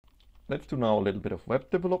let's do now a little bit of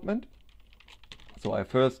web development. So I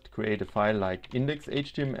first create a file like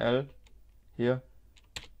index.html here,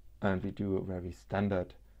 and we do a very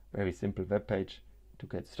standard, very simple web page to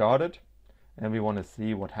get started. And we want to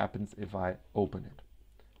see what happens if I open it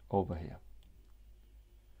over here.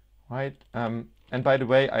 Right, and by the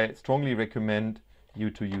way, I strongly recommend you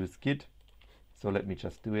to use Git. So let me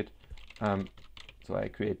just do it. So I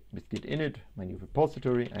create with Git init my new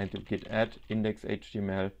repository and do git add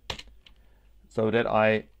index.html so that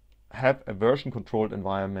I have a version controlled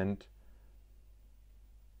environment.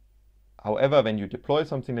 However, when you deploy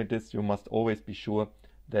something like this, you must always be sure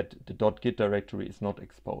that the .git directory is not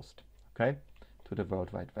exposed, okay, to the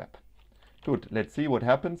World Wide Web. Good, let's see what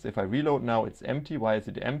happens. If I reload now, it's empty. Why is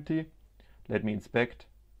it empty? Let me inspect,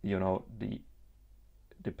 you know, the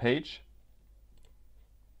page.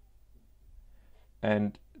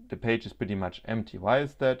 And the page is pretty much empty. Why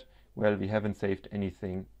is that? Well, we haven't saved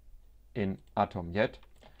anything in Atom yet.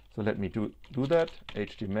 So let me do that.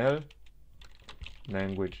 HTML,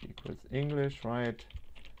 language equals English, right?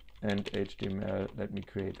 And HTML, let me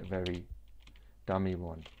create a very dummy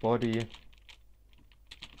one. Body.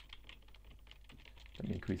 Let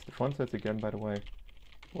me increase the font size again, by the way.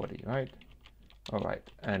 Body, right? All right.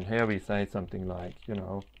 And here we say something like, you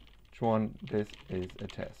know, H1, this is a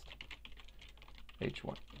test.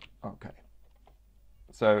 H1. Okay.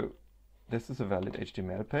 So this is a valid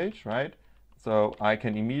HTML page, right? So I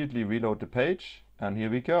can immediately reload the page, and here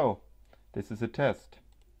we go. This is a test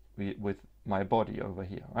with my body over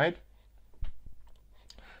here, right?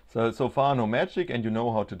 So far no magic, and you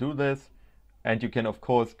know how to do this. And you can of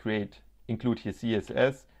course include here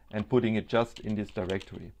CSS and putting it just in this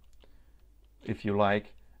directory if you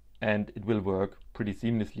like, and it will work pretty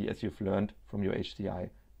seamlessly as you've learned from your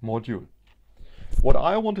HCI module. What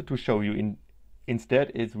I wanted to show you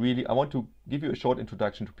instead is really, I want to give you a short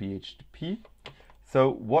introduction to PHP.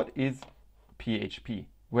 So what is PHP?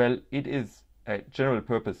 Well, it is a general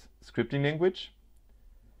purpose scripting language,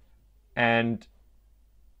 and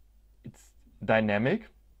it's dynamic.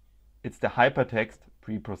 It's the hypertext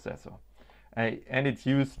preprocessor. And it's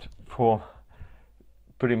used for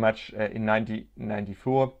pretty much in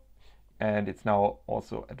 1994, and it's now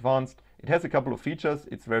also advanced. It has a couple of features.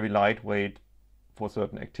 It's very lightweight for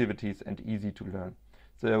certain activities and easy to learn.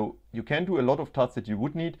 So you can do a lot of tasks that you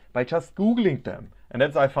would need by just Googling them. And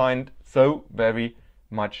that's, I find, so very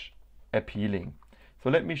much appealing. So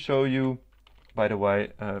let me show you, by the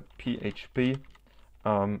way, PHP,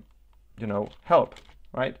 you know, help,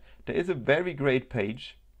 right? There is a very great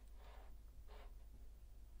page.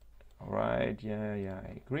 All right, yeah,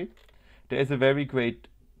 I agree. There is a very great,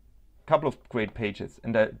 couple of great pages.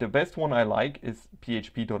 And the best one I like is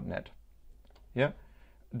php.net. Yeah,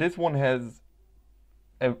 this one has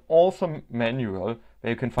an awesome manual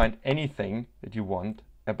where you can find anything that you want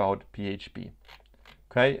about PHP.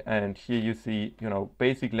 Okay, and here you see, you know,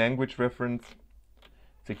 basic language reference,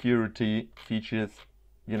 security, features,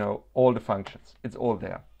 you know, all the functions. It's all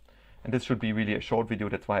there. And this should be really a short video,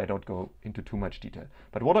 that's why I don't go into too much detail.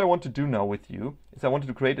 But what I want to do now with you is I wanted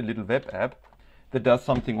to create a little web app that does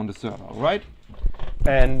something on the server, right?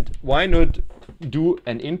 And why not do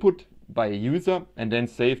an input by a user and then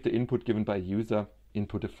save the input given by a user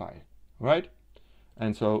into the file, right?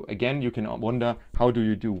 And so again, you can wonder, how do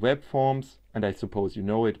you do web forms? And I suppose you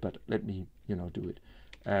know it, but let me, you know, do it.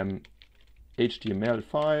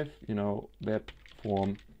 HTML5, you know, web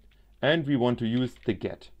form, and we want to use the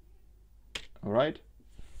get. All right.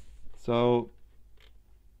 So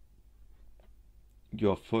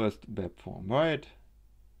your first web form, right?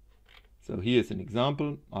 So here's an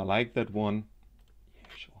example. I like that one.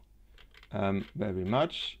 Yeah, sure. Very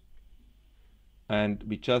much. And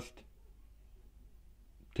we just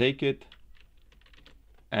take it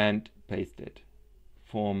and paste it.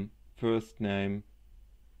 Form first name.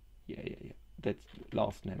 Yeah. That's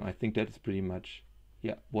last name. I think that is pretty much,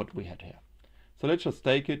 yeah, what we had here. So let's just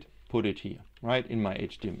take it, put it here, right, in my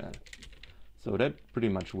HTML. So that pretty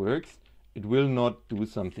much works. It will not do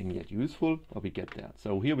something yet useful, but we get there.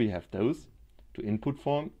 So here we have those two input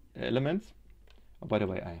form elements. Oh, by the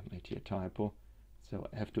way, I made here a typo. So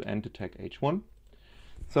I have to enter tag h1.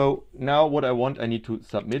 So now what I want, I need to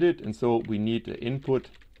submit it. And so we need the input,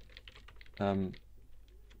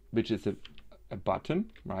 which is a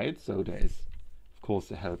button, right? So there is, of course,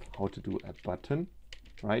 a help how to do a button,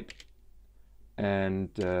 right? And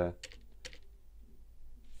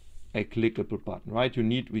a clickable button, right? We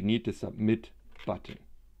need the submit button,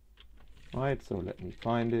 right? So let me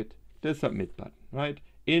find it, the submit button, right?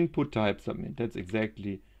 Input type submit, that's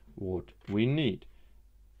exactly what we need.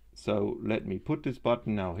 So let me put this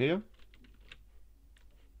button now here.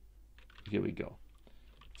 here we go.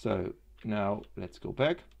 So now let's go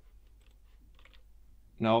back.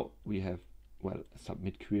 Now we have, well,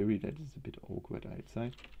 submit query. That is a bit awkward, I'd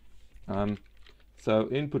say. So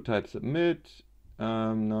input type submit.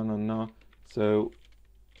 No. So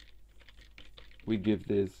we give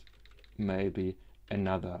this maybe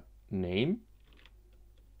another name.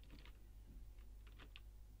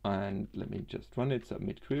 And let me just run it,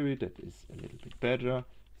 submit query. That is a little bit better.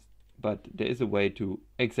 But there is a way to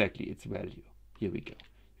exactly its value. Here we go.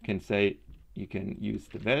 You can say, you can use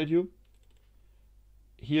the value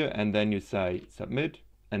here, and then you say submit,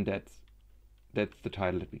 and that's the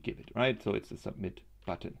title that we give it, right? So it's a submit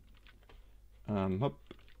button. Hop,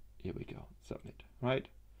 here we go, submit, right?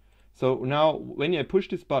 So now when I push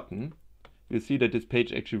this button, you see that this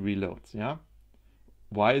page actually reloads, yeah?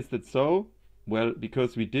 Why is that so? Well,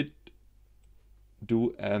 because we did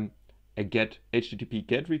do a get HTTP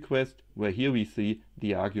GET request, where here we see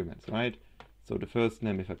the arguments, right? So the first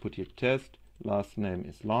name, if I put here test, last name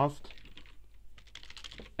is last,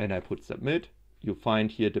 and I put submit, you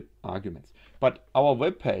find here the arguments. But our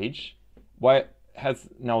web page has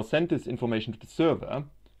now sent this information to the server.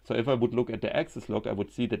 So if I would look at the access log, I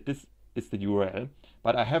would see that this is the URL,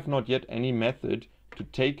 but I have not yet any method to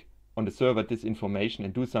take on the server this information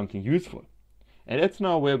and do something useful. And that's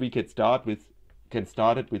now where we can start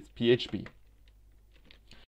it with PHP.